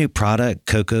 my new product,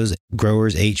 Coco's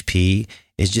Growers HP,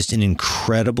 is just an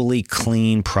incredibly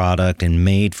clean product and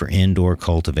made for indoor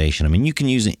cultivation. I mean, you can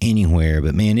use it anywhere,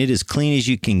 but man, it is clean as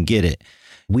you can get it.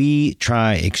 We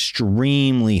try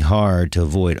extremely hard to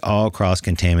avoid all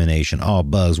cross-contamination, all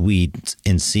bugs, weeds,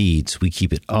 and seeds. We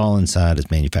keep it all inside. It's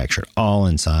manufactured all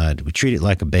inside. We treat it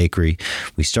like a bakery.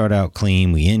 We start out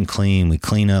clean. We end clean. We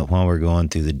clean up while we're going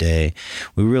through the day.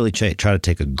 We really try to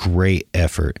take a great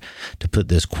effort to put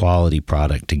this quality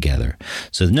product together.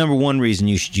 So the number one reason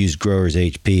you should use Growers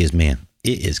HP is, man,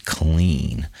 it is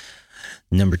clean.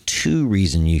 Number two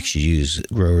reason you should use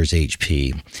Growers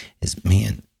HP is,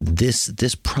 man,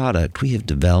 this product, we have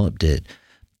developed it,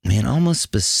 man, almost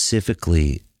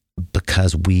specifically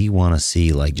because we want to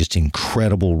see just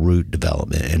incredible root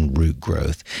development and root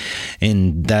growth.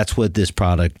 And that's what this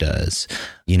product does.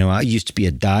 I used to be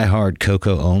a diehard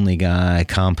cocoa only guy,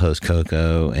 compost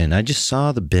cocoa, and I just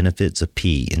saw the benefits of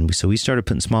peat. And so we started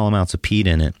putting small amounts of peat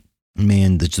in it.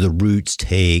 Man, the roots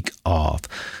take off.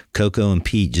 Cocoa and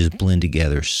peat just blend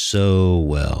together so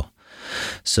well.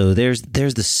 So there's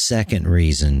the second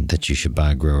reason that you should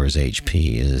buy Growers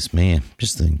HP is, man,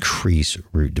 just the increased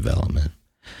root development.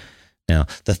 Now,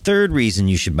 the third reason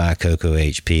you should buy Cocoa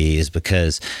HP is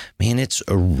because, man, it's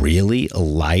a really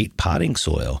light potting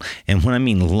soil. And when I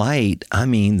mean light, I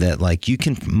mean that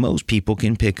most people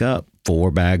can pick up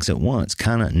 4 bags at once,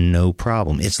 kind of no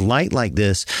problem. It's light like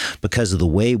this because of the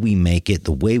way we make it,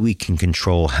 the way we can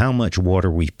control how much water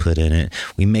we put in it.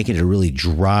 We make it a really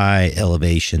dry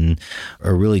elevation,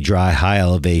 or really dry, high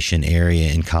elevation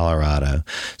area in Colorado.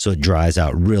 So it dries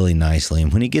out really nicely.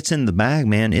 And when it gets in the bag,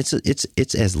 man, it's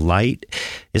as light,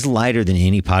 it's lighter than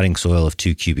any potting soil of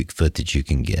 2 cubic foot that you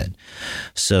can get.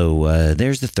 So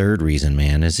there's the third reason,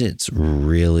 man, is it's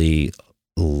really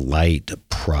light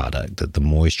product, that the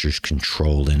moisture is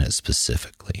controlled in it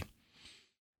specifically.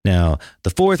 Now, the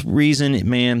fourth reason,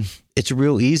 man, it's a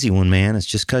real easy one, man. It's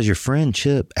just because your friend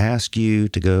Chip asked you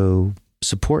to go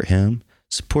support him,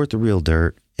 support the real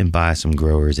dirt, and buy some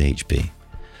Growers HP.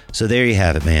 So there you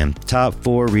have it, man. Top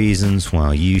 4 reasons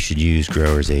why you should use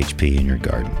Growers HP in your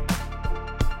garden.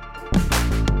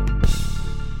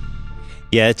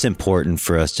 Yeah, it's important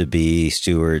for us to be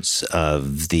stewards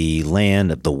of the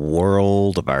land, of the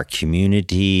world, of our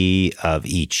community, of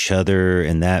each other.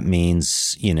 And that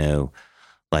means,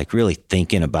 really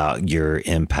thinking about your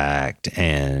impact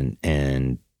and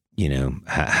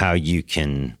how you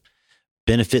can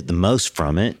benefit the most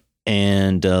from it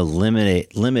and limit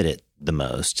it the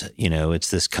most.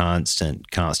 It's this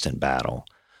constant battle,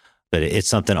 but it's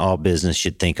something all business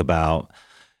should think about.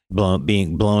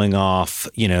 Blowing off,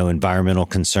 environmental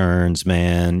concerns,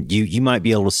 man. You might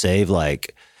be able to save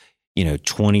 20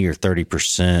 or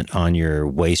 30% on your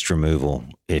waste removal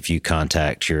if you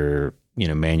contact your,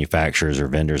 manufacturers or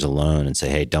vendors alone and say,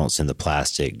 hey, don't send the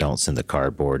plastic, don't send the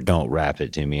cardboard, don't wrap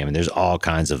it to me. I mean, there's all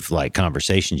kinds of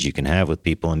conversations you can have with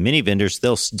people, and many vendors,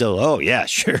 they'll still, oh yeah,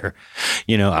 sure.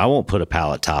 I won't put a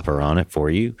pallet topper on it for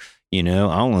you.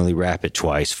 I'll only wrap it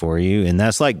twice for you. And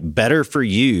that's better for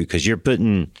you because you're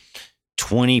putting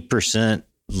 20%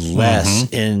 less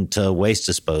into waste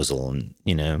disposal.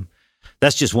 And,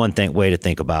 that's just one way to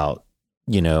think about,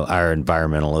 our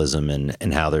environmentalism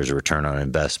and how there's a return on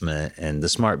investment. And the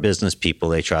smart business people,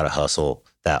 they try to hustle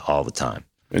that all the time.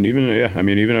 And even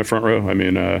at Front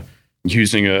Row,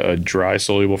 using a dry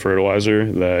soluble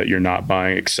fertilizer that you're not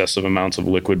buying excessive amounts of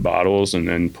liquid bottles and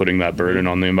then putting that burden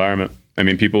on the environment.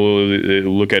 People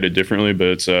look at it differently, but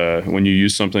it's when you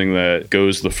use something that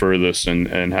goes the furthest and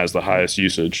has the highest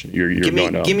usage, you're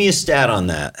going down. Give me a stat on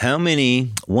that. How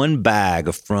many, one bag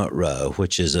of Front Row,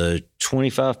 which is a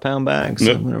 25-pound bag,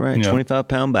 something, right? Yep.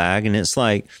 25-pound bag, and it's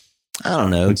I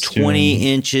don't know,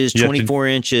 20 inches, 24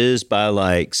 inches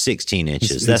by 16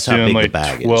 inches. That's how big the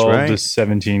bag is, right? 12 to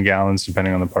 17 gallons,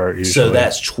 depending on the part. Usually. So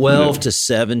that's 12 to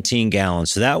 17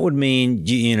 gallons. So that would mean,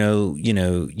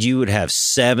 you would have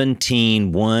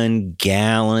 17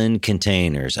 1-gallon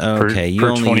containers. Okay. You per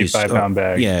only 25-pound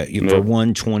bag. Yeah. For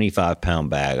one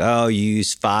 25-pound bag. Oh, you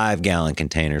use 5-gallon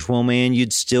containers. Well, man,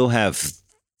 you'd still have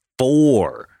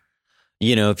 4.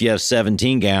 If you have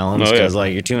 17 gallons, because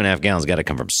your 2.5 gallons got to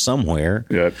come from somewhere.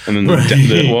 Yeah, and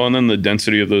then the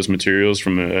density of those materials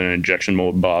from an injection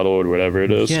mold bottle or whatever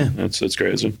it is. Yeah, it's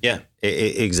crazy. Yeah,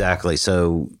 exactly.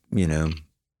 So we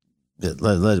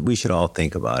should all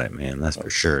think about it, man. That's for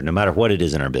sure. No matter what it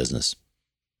is in our business,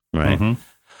 right? Mm-hmm.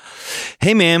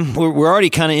 Hey, man, we're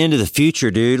already kind of into the future,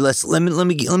 dude. Let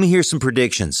me hear some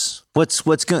predictions. What's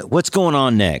going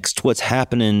on next? What's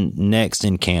happening next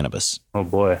in cannabis? Oh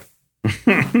boy.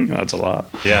 That's a lot.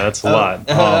 Yeah, that's a lot.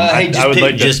 I would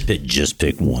like just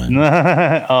pick one.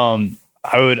 I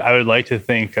would like to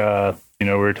think, we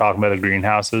were talking about the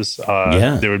greenhouses.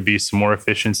 There would be some more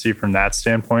efficiency from that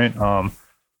standpoint.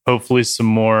 Hopefully some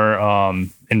more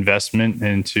investment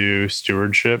into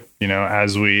stewardship,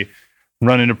 as we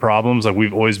run into problems.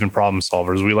 We've always been problem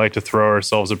solvers. We like to throw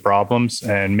ourselves at problems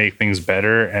and make things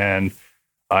better. And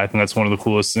I think that's one of the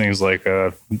coolest things,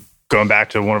 going back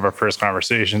to one of our first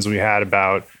conversations we had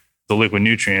about the liquid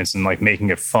nutrients and making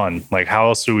it fun. How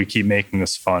else do we keep making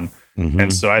this fun? Mm-hmm.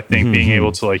 And so I think being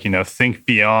able to think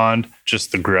beyond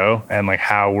just the grow and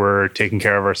how we're taking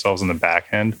care of ourselves in the back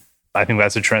end, I think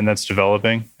that's a trend that's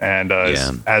developing. And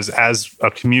as a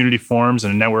community forms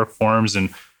and a network forms and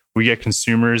we get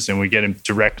consumers and we get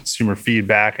direct consumer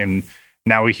feedback, and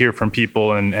now we hear from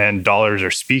people and dollars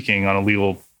are speaking on a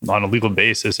legal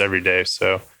basis every day.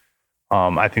 So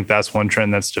I think that's one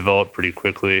trend that's developed pretty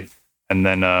quickly. And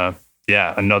then,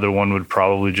 another one would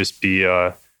probably just be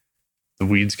the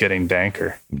weeds getting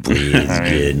danker.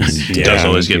 It does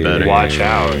always get better. Watch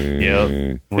out.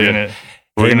 Yep. We're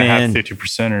gonna have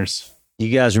 50%ers.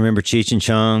 You guys remember Cheech and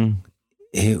Chong?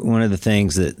 One of the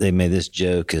things that they made this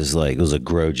joke is it was a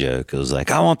grow joke. It was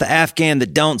I want the Afghan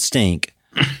that don't stink.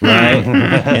 Right.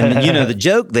 And the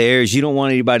joke there is you don't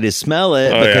want anybody to smell it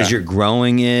because you're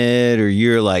growing it or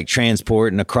you're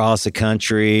transporting across the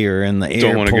country or in the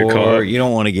airport. You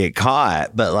don't want to get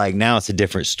caught. But now it's a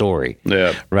different story.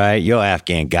 Yeah. Right. Your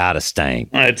Afghan gotta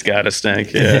stink. It's gotta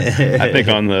stink. Yeah. I think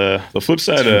on the flip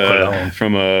side,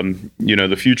 from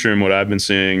the future and what I've been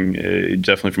seeing,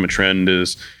 definitely from a trend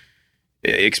is,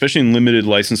 especially in limited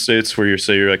license states where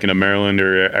you're in a Maryland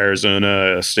or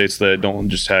Arizona, states that don't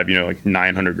just have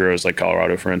 900 grows like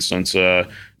Colorado, for instance. The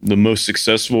most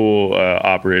successful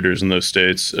operators in those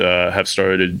states have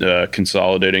started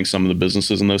consolidating some of the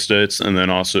businesses in those states, and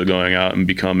then also going out and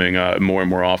becoming more and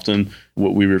more often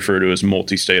what we refer to as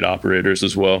multi-state operators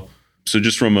as well. So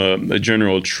just from a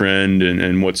general trend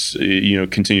and what's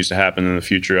continues to happen in the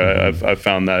future, I've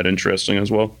found that interesting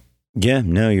as well. Yeah,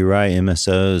 no, you're right.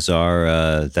 MSOs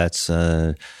are, that's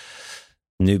a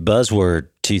new buzzword,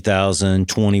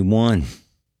 2021.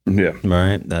 Yeah.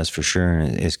 Right. That's for sure.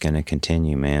 It's going to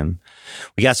continue, man.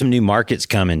 We got some new markets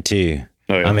coming too.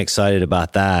 Oh, yeah. I'm excited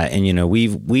about that. And,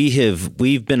 we've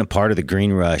been a part of the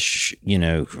green rush,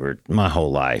 for my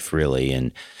whole life, really.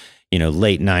 And,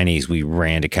 late 90s, we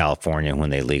ran to California when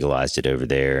they legalized it over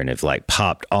there and have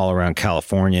popped all around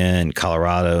California and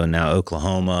Colorado and now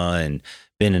Oklahoma and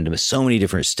been into so many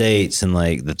different states, and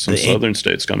like some southern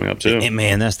states coming up too. And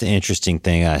man, that's the interesting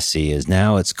thing I see is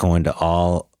now it's going to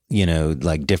all,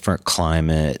 like different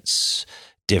climates,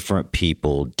 different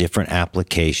people, different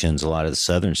applications. A lot of the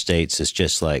southern states, it's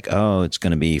just like, oh, it's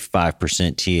going to be 5%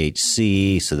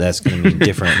 THC. So that's going to be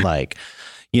different, like,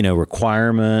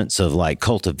 requirements of like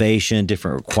cultivation,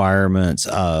 different requirements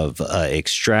of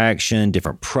extraction,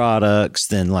 different products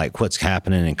than like what's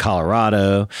happening in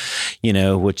Colorado,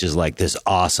 which is like this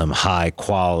awesome high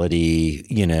quality,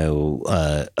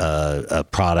 a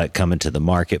product coming to the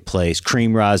marketplace,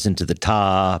 cream rising to the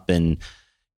top. And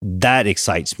that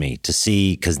excites me to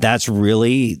see, because that's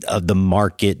really the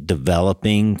market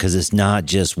developing, because it's not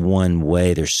just one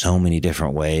way. There's so many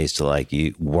different ways to like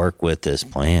you work with this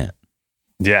plant.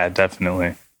 Yeah,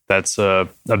 definitely. That's a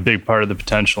big part of the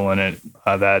potential in it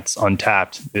that's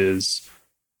untapped is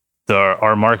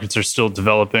our markets are still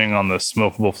developing on the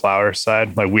smokable flower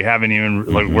side. Like we haven't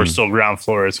even, like we're still ground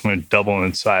floor. It's going to double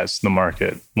in size, the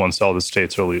market, once all the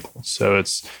states are legal. So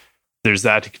there's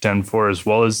that to contend for, as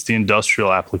well as the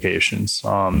industrial applications.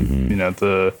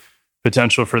 The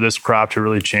potential for this crop to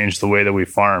really change the way that we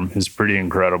farm is pretty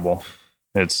incredible.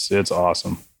 It's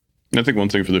awesome. I think one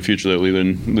thing for the future that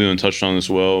Leland touched on as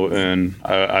well, and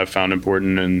I found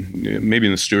important, and maybe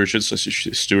in the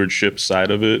stewardship side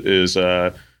of it, is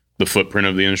the footprint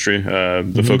of the industry,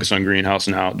 the focus on greenhouse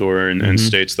and outdoor, and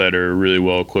states that are really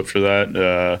well equipped for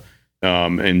that,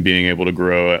 and being able to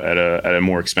grow at a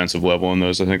more expensive level in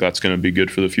those. I think that's going to be good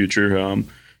for the future.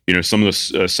 Some of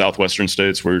the southwestern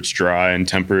states where it's dry and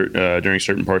temperate during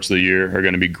certain parts of the year are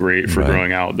going to be great for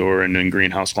growing outdoor and in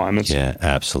greenhouse climates. Yeah,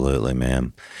 absolutely,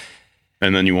 man.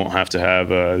 And then you won't have to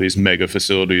have these mega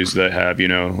facilities that have,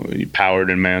 powered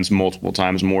and manned multiple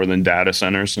times more than data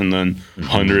centers, and then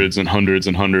hundreds and hundreds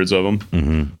and hundreds of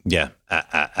them. Yeah,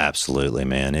 absolutely,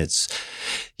 man. It's,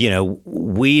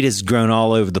 weed has grown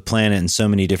all over the planet in so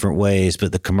many different ways,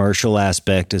 but the commercial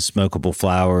aspect of smokable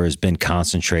flower has been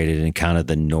concentrated in kind of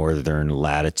the northern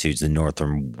latitudes, the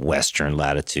northern western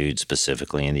latitudes,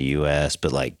 specifically in the U.S.,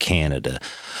 but like Canada,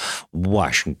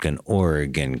 Washington,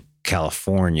 Oregon,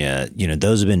 California,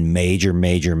 those have been major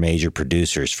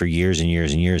producers for years and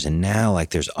years and years. And now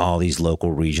like there's all these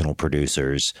local regional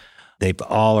producers. They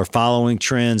all are following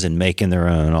trends and making their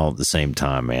own all at the same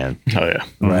time, man. Oh yeah.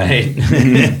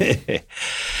 Right.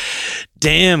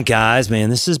 Damn, guys, man,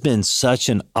 this has been such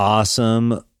an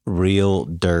awesome Real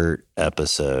Dirt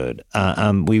episode.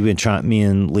 Me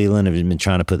and Leland have been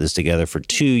trying to put this together for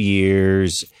 2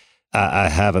 years. I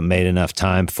haven't made enough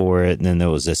time for it. And then there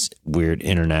was this weird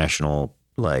international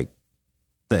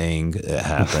thing that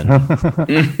happened.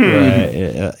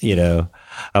 Right.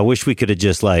 I wish we could have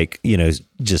just gone,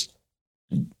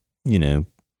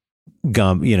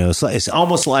 it's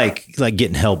almost like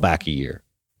getting held back a year.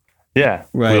 Yeah.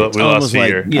 Right. We lost a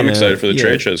year. I'm excited for the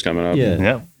trade shows coming up.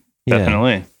 Yeah.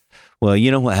 Definitely. Well, you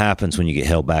know what happens when you get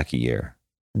held back a year?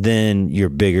 Then you're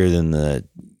bigger than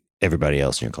everybody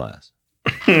else in your class.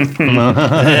 There you go.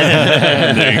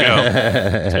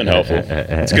 It's been helpful.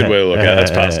 It's a good way to look at it.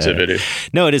 It's positivity.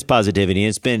 No, it is positivity.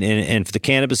 It's been, and for the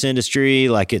cannabis industry,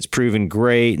 it's proven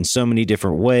great in so many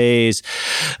different ways.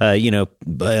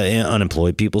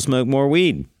 Unemployed people smoke more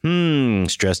weed.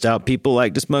 Stressed out people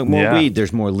like to smoke more weed.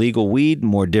 There's more legal weed,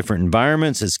 more different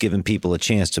environments. It's given people a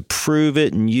chance to prove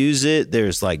it and use it.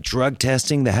 There's drug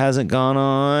testing that hasn't gone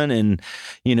on. And,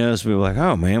 so we're like,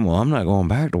 oh man, well, I'm not going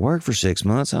back to work for 6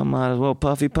 months. I might as well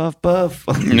puff. Nobody's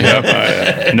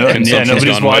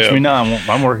watching me now.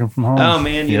 I'm working from home. Oh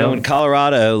man, in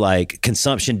Colorado,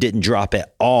 consumption didn't drop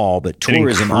at all, but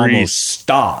tourism almost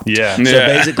stopped. Yeah. So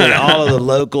basically all of the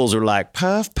locals are like,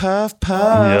 puff.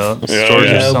 Yeah.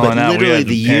 Stores are selling out. Literally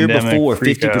the year before,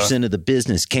 50% of the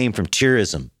business came from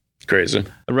tourism. Crazy.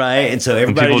 Right. And so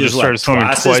everybody just started smoking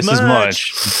twice as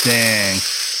much. Dang.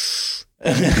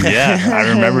 Yeah, I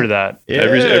remember that. Yeah.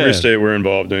 Every state we're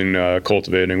involved in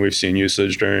cultivating, we've seen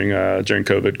usage during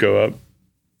COVID go up.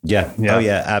 Yeah. Oh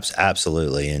yeah,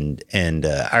 absolutely. And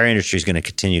our industry is going to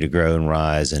continue to grow and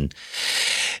rise. And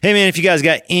hey man, if you guys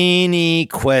got any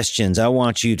questions, I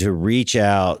want you to reach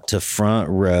out to Front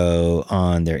Row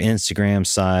on their Instagram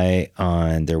site,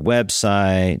 on their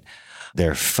website,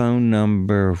 their phone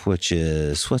number, which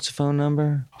is, what's the phone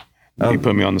number? You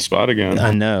put me on the spot again. I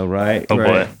know, right? Oh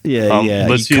right. boy. Yeah.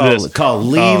 Let's do this. Call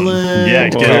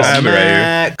Leland. Call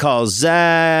Matt. Call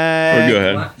Zach. Or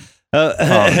go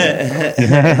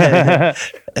ahead.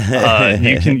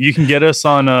 You can get us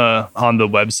on the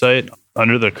website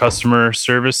under the customer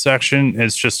service section.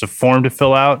 It's just a form to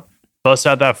fill out. Bust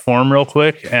out that form real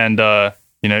quick, and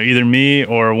either me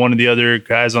or one of the other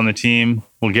guys on the team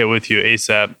will get with you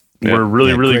ASAP We're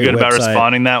really good about website.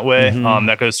 Responding that way.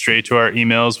 That goes straight to our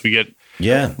emails. We get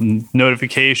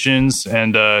notifications,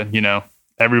 and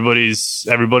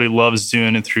everybody loves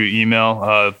doing it through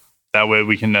email. That way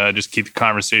we can just keep the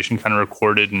conversation kind of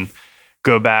recorded and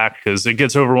go back, because it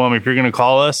gets overwhelming if you're going to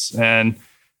call us and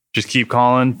just keep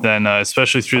calling. Then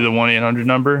especially through the 1-800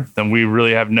 number, then we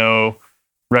really have no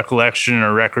recollection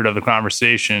or record of the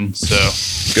conversation. So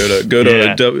go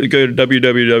to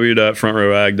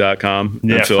www.frontrowag.com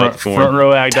and fill out the form.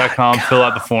 Frontrowag.com, fill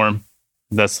out the form.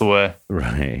 That's the way.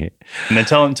 Right. And then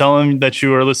tell them that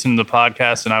you are listening to the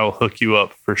podcast, and I will hook you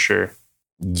up for sure.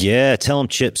 Yeah, tell them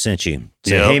Chip sent you.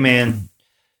 Say, hey man,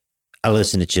 I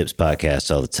listen to Chip's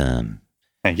podcast all the time.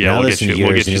 And we'll get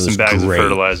you some bags of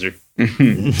fertilizer.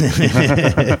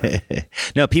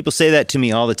 No, people say that to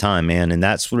me all the time, man. And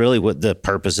that's really what the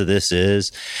purpose of this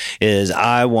is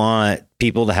I want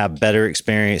people to have better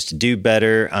experience, to do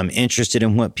better. I'm interested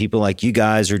in what people like you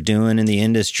guys are doing in the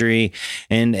industry.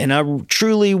 And I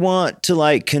truly want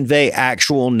to convey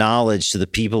actual knowledge to the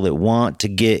people that want to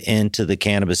get into the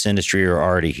cannabis industry or are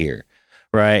already here.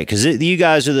 Right. Because you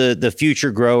guys are the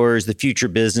future growers, the future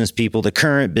business people, the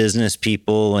current business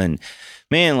people. And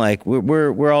man,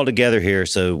 we're all together here.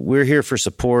 So we're here for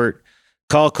support.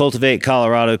 Call Cultivate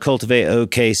Colorado, Cultivate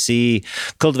OKC,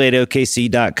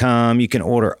 cultivateokc.com. You can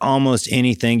order almost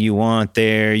anything you want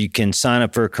there. You can sign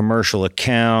up for a commercial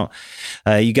account.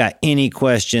 You got any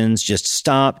questions, just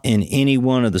stop in any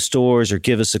one of the stores or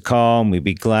give us a call, and we'd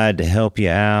be glad to help you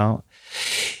out.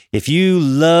 If you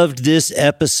loved this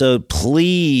episode,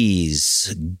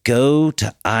 please go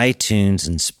to iTunes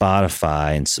and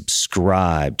Spotify and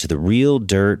subscribe to the Real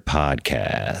Dirt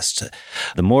Podcast.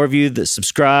 The more of you that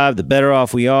subscribe, the better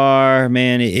off we are.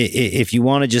 Man, if you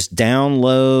want to just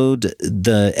download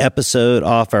the episode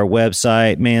off our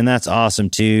website, man, that's awesome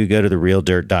too. Go to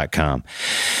therealdirt.com.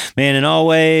 Man, and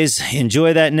always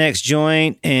enjoy that next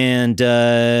joint. And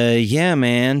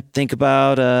man, think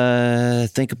about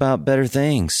better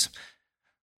things.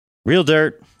 Real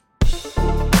Dirt.